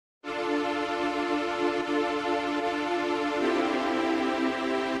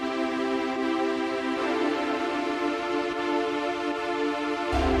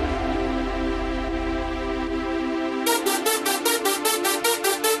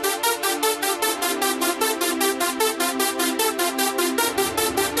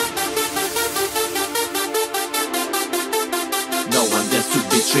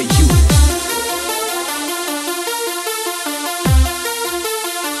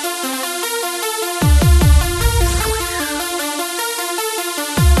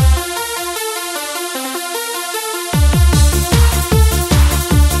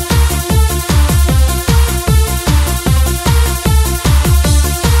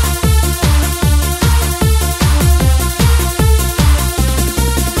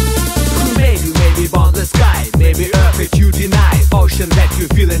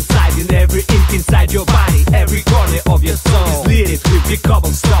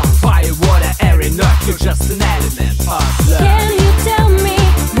strong. Fire, water, air and earth, you're just an element of love. Can you tell me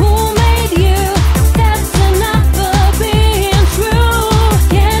who made you? That's enough for being true.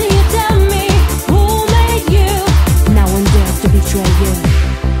 Can you tell me who made you? No one dares to betray you.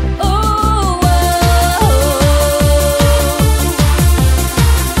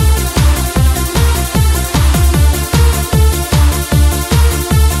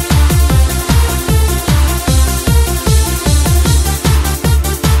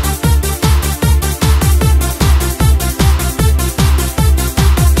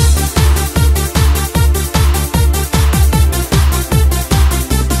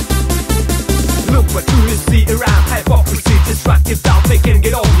 Destructive doubt, they can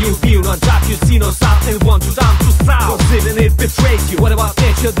get on you. Feel on top, you see no sound and want to down to sound. Cause even it betrays you. What about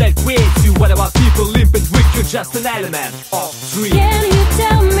nature that creates you? What about people limp and weak? You're just an element of dream. Can you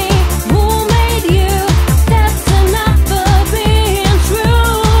tell me